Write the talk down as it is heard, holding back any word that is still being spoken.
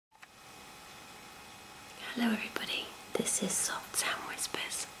Hello everybody, this is Soft Sound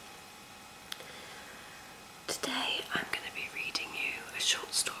Whispers. Today I'm going to be reading you a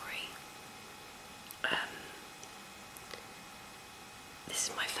short story. This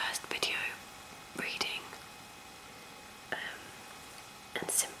is my first video reading,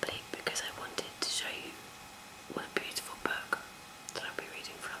 and simply because I wanted to show you what a beautiful book that I'll be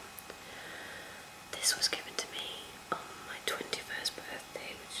reading from. This was given to me on my 21st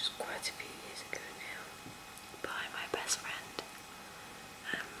birthday, which was quite a few years ago now, by my best friend.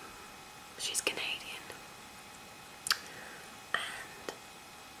 She's Canadian, and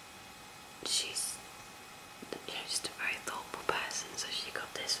she's just a very thoughtful person, so she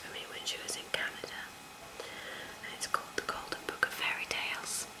got this for me when she was in Canada, and it's called The Golden Book of Fairy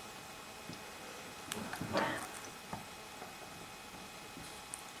Tales.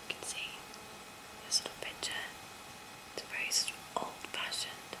 You can see this little picture. It's very sort of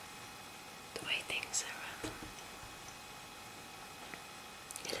old-fashioned, the way things are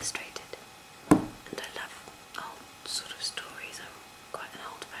illustrated, and I love old sort of stories. I'm quite an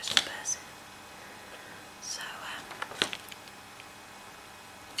old-fashioned person, so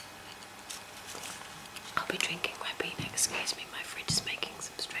I'll be drinking my beer. Excuse me, my fridge is making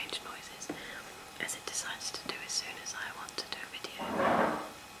some strange noises as it decides to do as soon as I want to do a video.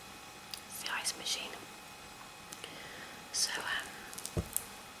 It's the ice machine. So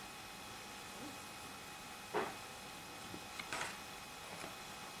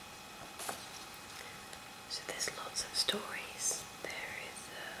so there's lots of stories. There is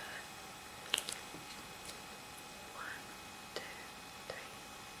 1, 2, 3,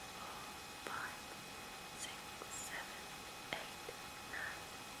 4, 5, 6, 7, 8, 9,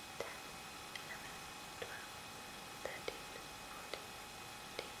 10, 11, 12, 13, 14,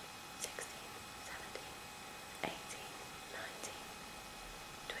 15, 16, 17, 18, 19,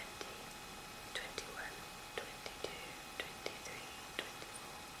 20, 21, 22, 23, 24,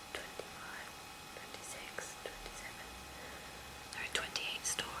 25, 26, 27. There are 28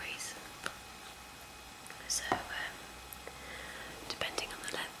 stories. So, depending on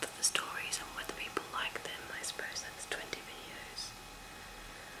the length of the stories and whether people like them, I suppose that's 20 videos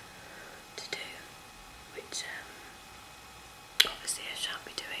to do, which obviously I shan't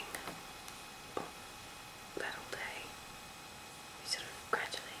be doing that all day. We sort of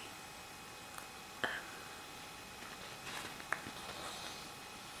gradually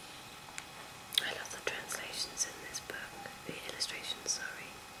I love the translations in this book, the illustrations,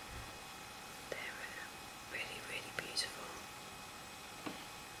 sorry. They're really, really beautiful.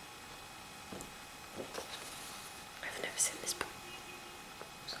 I've never seen this book.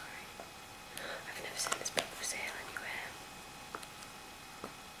 Sorry. I've never seen this book for sale anywhere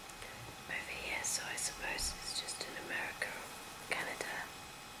over here, so I suppose it's just in America or Canada.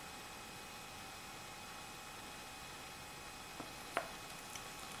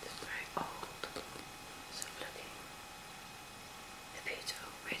 It's very old, sort of looking. It's beautiful,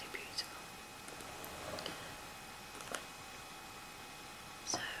 really beautiful.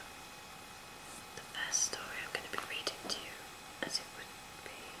 So, the first story I'm going to be reading to you, as it would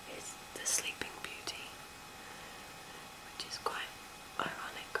be, is The Sleeping Beauty, which is quite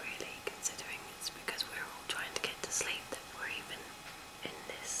ironic really, considering it's because we're all trying to get to sleep that we're even in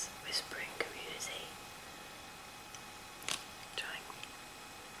this whispering community, trying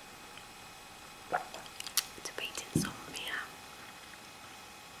to beat insomnia.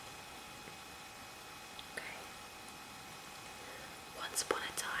 Okay. Once upon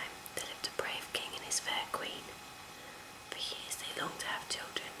a time there lived a brave king and his fair queen. For years they longed to have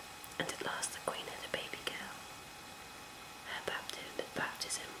children, and at last the queen had a baby girl. Her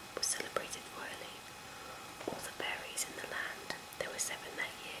baptism was celebrated royally. All the fairies in the land, there were 7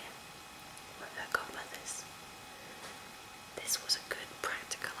 that year, were her godmothers. This was a good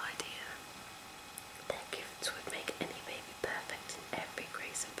practical idea. Their gifts would make any baby perfect in every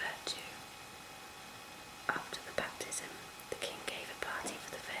grace and virtue. After the baptism, the king gave a party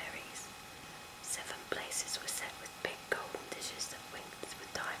for the fairies. 7 places were set with big golden dishes that winked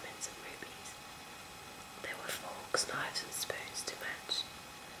with diamonds and rubies. There were forks, knives and spoons to match.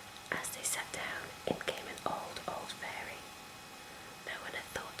 As they sat down, in came an old, old fairy. No one had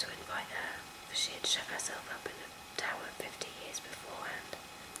thought to invite her, for she had shut herself up in a tower 50 years beforehand.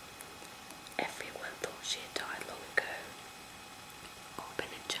 Everyone thought she had died long ago, or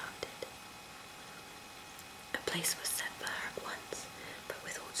been enchanted. A place was set for her at once, but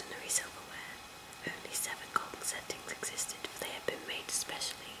with ordinary silverware. Only 7 golden settings existed, for they had been made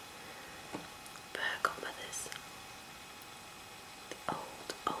especially for her godmothers. The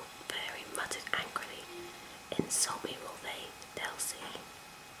old, old fairy muttered angrily, "Insult me, will they? They'll see."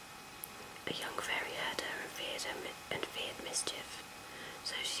 A young fairy heard her and feared mischief,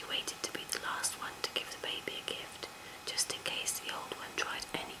 so she waited to be the last one to give the baby a gift, just in case the old one tried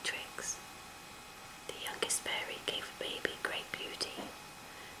any tricks. The youngest fairy gave the baby great beauty,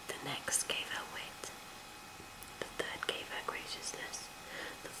 the next gave her wit, the third gave her graciousness,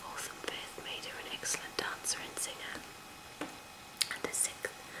 the fourth and fifth made her an excellent dancer and singer, and the sixth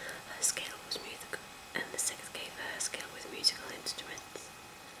gave her skill with musical instruments.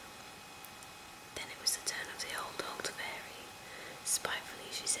 Then it was the turn of the old fairy. Spitefully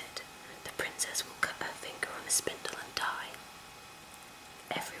she said, "The princess will cut her finger on a spindle and die."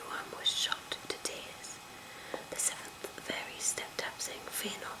 Everyone was shocked to tears. The seventh fairy stepped up, saying,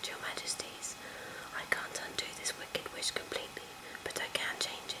 "Fear not, your majesties. I can't undo this wicked wish completely, but I can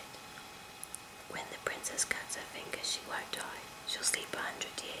change it. When the princess cuts her finger, she won't die. She'll sleep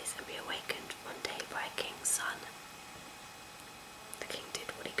 100 years and be awakened one day by a king's son." The king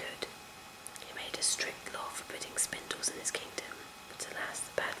did what he could. He made a strict law forbidding spindles in his kingdom, but alas,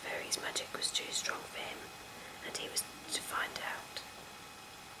 the bad fairy's magic was too strong for him, and he was to find out.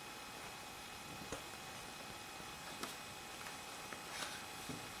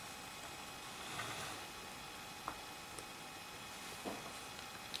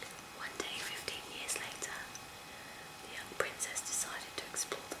 One day, 15 years later, the young princess decided to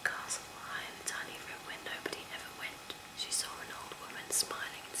explore the castle high in a tiny room where nobody ever went. She saw an old woman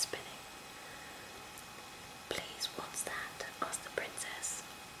smiling and spinning. "Please, what's that?" asked the princess.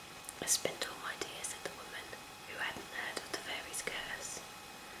 "A spindle, my dear," said the woman, who hadn't heard of the fairy's curse.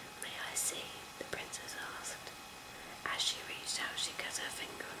 "May I see?" the princess asked. As she reached out, she cut her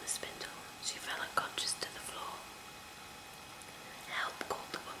finger on the spindle. She fell unconscious to the floor. "Help!"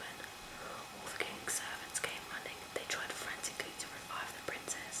 called the woman. All the king's servants came running. They tried frantically to revive the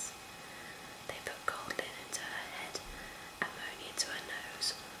princess. They put cold linen into her head, ammonia to her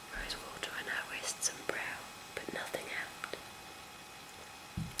nose, rose water on her wrists and brow, but nothing helped.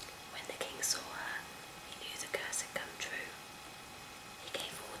 When the king saw her, he knew the curse had come true. He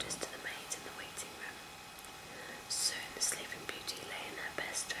gave orders to the maids in the waiting room. Soon the Sleeping Beauty lay in her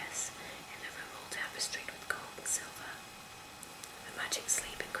best dress in a room all tapestried with gold and silver. The magic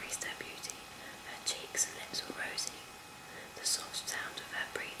sleep increased her beauty. Her cheeks and lips were rosy. The soft sound of her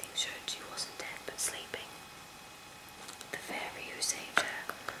breathing showed she wasn't dead but sleeping. The fairy who saved her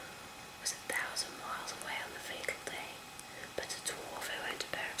was 1,000 miles away on the fatal day, but a dwarf who owned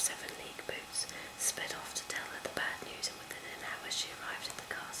a pair of 7-league boots sped off to tell her the bad news, and within an hour she arrived at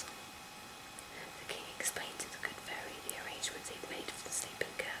the castle. The king explained to the good fairy the arrangements he'd made for the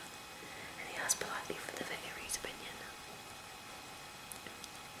sleeping girl, and he asked politely for the fairy's opinion.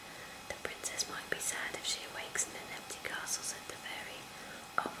 "The princess might be sad if she awakes in an empty castle," said the fairy.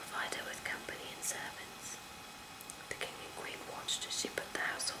 "I'll provide her with company and servants." The king and queen watched as she put the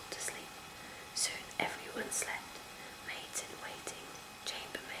household to sleep. Soon everyone slept. Maids in waiting,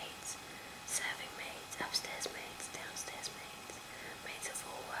 chambermaids, serving maids, upstairs maids, downstairs maids, maids of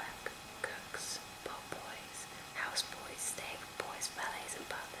all work, cooks, potboys, houseboys, stable boys, valets and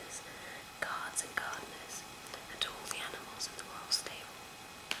butlers, guards and gardeners, and all the animals in the royal stable.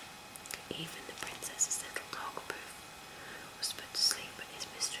 Even the princess's little dog Poof was put to sleep at his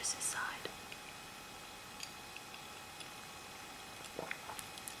mistress's side.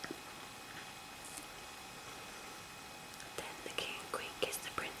 Then the king and queen kissed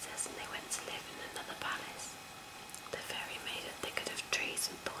the princess and they went to live in another palace. The fairy made a thicket of trees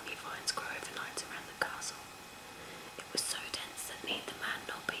and thorny vines grow overnight around the castle. It was so dense that neither man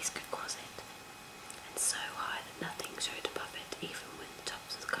nor beast could cross it, and so high that nothing showed above it, even with the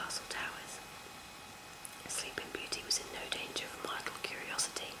tops of the castle towers. Sleeping Beauty was in no danger from idle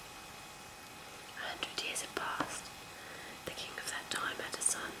curiosity. 100 years had passed. The king of that time had a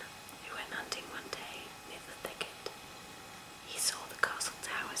son who went hunting one day near the thicket. He saw the castle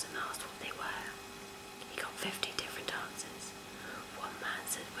towers and asked what they were. He got 50 different answers. One man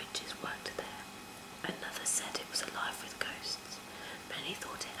said witches worked there. Another said it was alive with ghosts. Many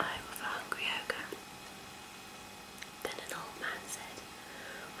thought it home of a hungry ogre. Then an old man said,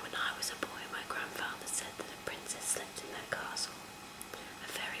 "When I was a boy, my grandfather said that a princess slept in that castle. A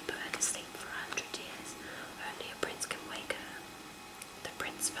fairy put her to sleep for 100 years. Only a prince can wake her." The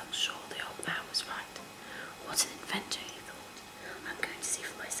prince felt sure the old man was right. "What an adventure," he thought. "I'm going to see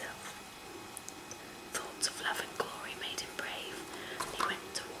for myself." Thoughts of love and glory made him brave, and he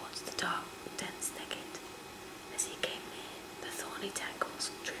went towards the dark, dense thicket. As he came near, the thorny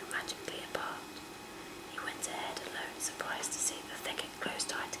tangles drew magically apart. He went ahead alone, surprised to see the thicket close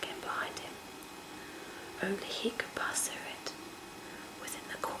tight again behind him. Only he could pass through it. Within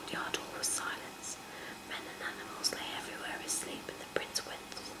the courtyard all was silence. Men and animals lay everywhere asleep, and the prince went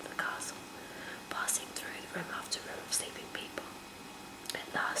into the castle, passing through the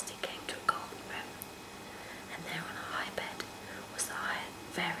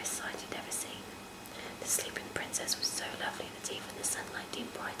princess was so lovely that even the sunlight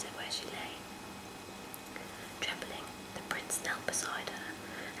seemed brighter where she lay. Trembling, the prince knelt beside her,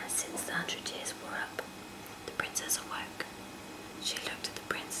 and since the 100 years were up, the princess awoke. She looked at the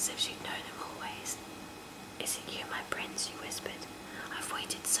prince as if she'd known him always. "Is it you, my prince?" she whispered. "I've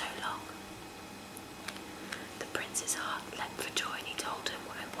waited so long." The prince's heart leapt for joy, and he told her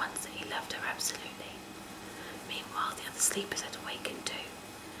at once that he loved her absolutely. Meanwhile, the other sleepers had awakened too.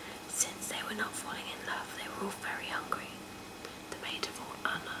 Since they were not falling in love, they were all very hungry. The maid of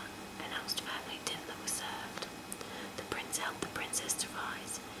honor announced family dinner was served. The prince helped the princess to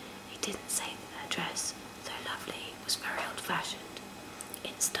rise. He didn't say that her dress, though lovely, was very old-fashioned.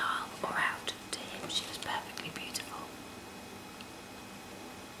 In style or out, to him she was perfectly beautiful.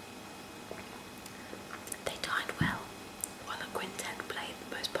 They dined well, while a quintet played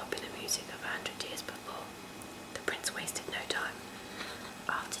the most popular music of 100 years before. The prince wasted no time.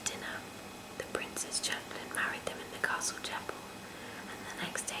 After dinner, the prince's chaplain married them in the castle chapel, and the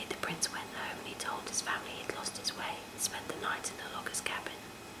next day the prince went home and he told his family he had lost his way and spent the night in a logger's cabin.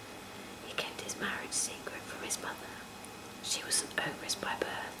 He kept his marriage secret from his mother. She was an ogress by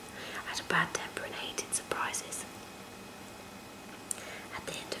birth, had a bad temper and hated surprises. At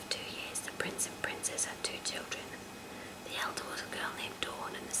the end of 2 years, the prince and princess had 2 children. The elder was a girl named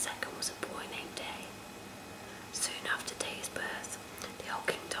Dawn, and the second was a boy named Day. Soon after Day's birth, the old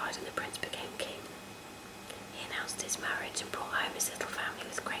king died and the prince became king. He announced his marriage and brought home his little family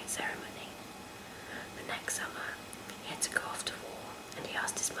with great ceremony. The next summer, he had to go off to war, and he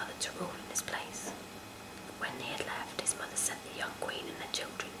asked his mother to rule in his place. When he had left, his mother sent the young queen and her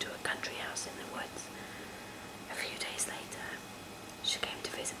children to a country house in the woods. A few days later, she came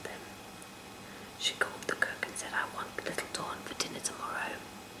to visit them. She called the cook and said, "I want little Dawn for dinner tomorrow."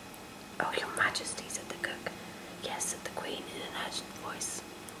 "Oh, your majesty," said the cook. "Yes," said the queen in an urgent voice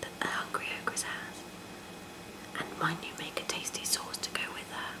that a hungry ogress has. "And mind you make a tasty sauce to go with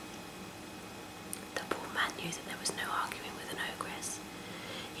her." The poor man knew that there was no arguing with an ogress.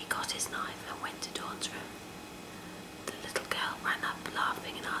 He got his knife and went to Dawn's room. The little girl ran up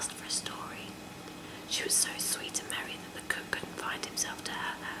laughing and asked for a story. She was so sweet and merry that the cook couldn't find himself to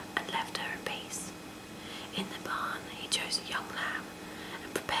hurt her and left her in peace. In the barn, he chose a young lamb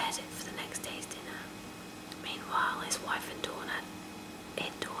and prepared it for the next day's dinner. Meanwhile, his wife and Dawn had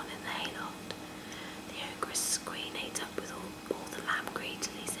hid Dawn in the hayloft. The ogress queen ate up with all the lamb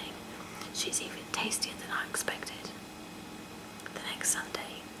greedily, saying, "She's even tastier than I expected." The next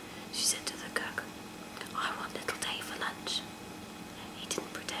Sunday, she said to the cook, "I want little Day for lunch." He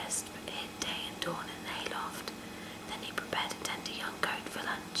didn't protest, but hid Day and Dawn in the hayloft. Then he prepared a tender young goat for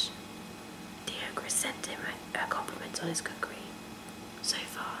lunch. The ogress sent him her compliments on his cookery. So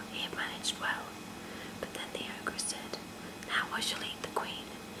far, he had managed well. But then the ogress said, "Now I shall eat the queen.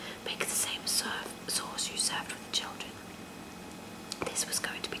 Make the same sauce you served with the children." This was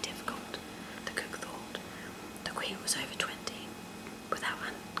going to be difficult, the cook thought. The queen was over 20, without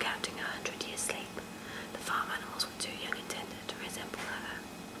counting 100 years' sleep. The farm animals were too young and tender to resemble her.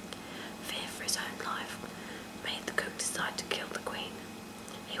 Fear for his own life made the cook decide to kill the queen.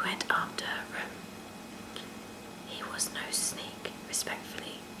 He went armed to her room. He was no sneak.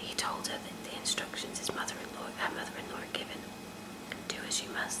 Respectfully, he told her that the instructions her mother-in-law had given. "Do as you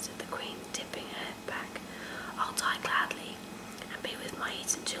must," said the queen, tipping her head back. "I'll die gladly and be with my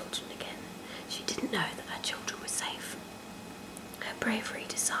eaten children again." She didn't know that her children were safe. Her bravery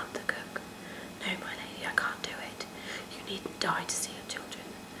disarmed the cook. "No, my lady, I can't do it. You needn't die to see your children.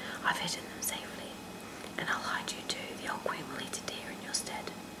 I've hidden them safely, and I'll hide you too. The old queen will eat a deer in your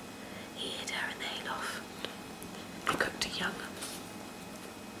stead." He hid her in the hayloft and cooked a young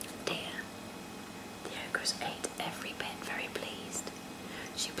deer. The ogress ate every bit, very pleased.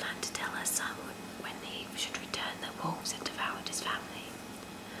 She planned to tell her son when he should return that wolves had devoured his family.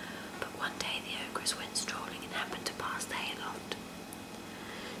 But one day the ogress went strolling and happened to pass the hayloft.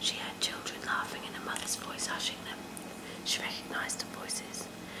 She heard children laughing and a mother's voice hushing them. She recognised the voices.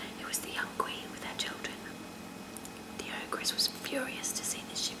 It was the young queen with her children. The ogress was furious to see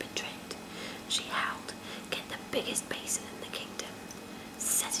that she'd been tricked. She howled, "Get the biggest basin in the kingdom.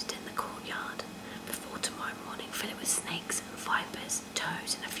 Set it in the courtyard. Before tomorrow morning, fill it with snakes and vipers,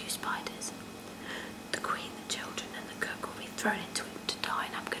 toads and a few spiders. The queen, the children and the cook will be thrown into it to die,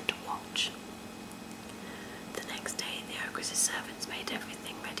 and I'm going to watch." The next day, the ogress's servants made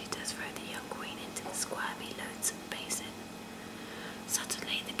everything ready to throw the young queen into the squirmy, loathsome basin.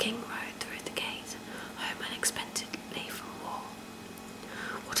 Suddenly, the king rode through the gate, home unexpectedly from war.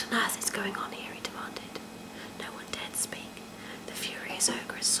 "What on earth is going on here?" he demanded. No one dared speak. The furious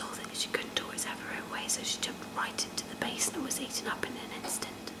ogress saw that she couldn't always have her own way, so she jumped right into the basin and was eaten up in an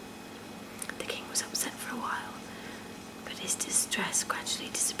instant. The king was upset for for a while, but his distress gradually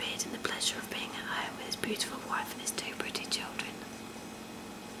disappeared in the pleasure of being at home with his beautiful wife and his 2 pretty children.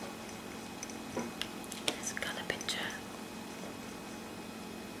 There's a colour picture.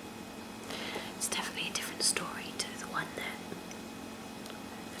 It's definitely a different story to the one that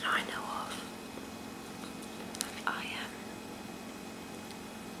I know of.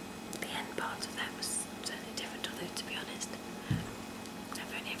 The end part of that was certainly different, although to be honest,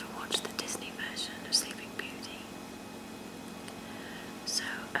 I've only ever watched the Disney version of Sleeping Beauty. So,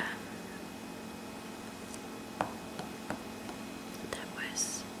 that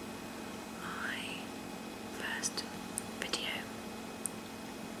was my first video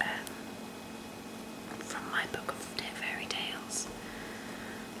from my book of fairy tales.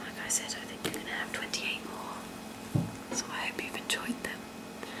 Like I said, I think you're going to have 28 more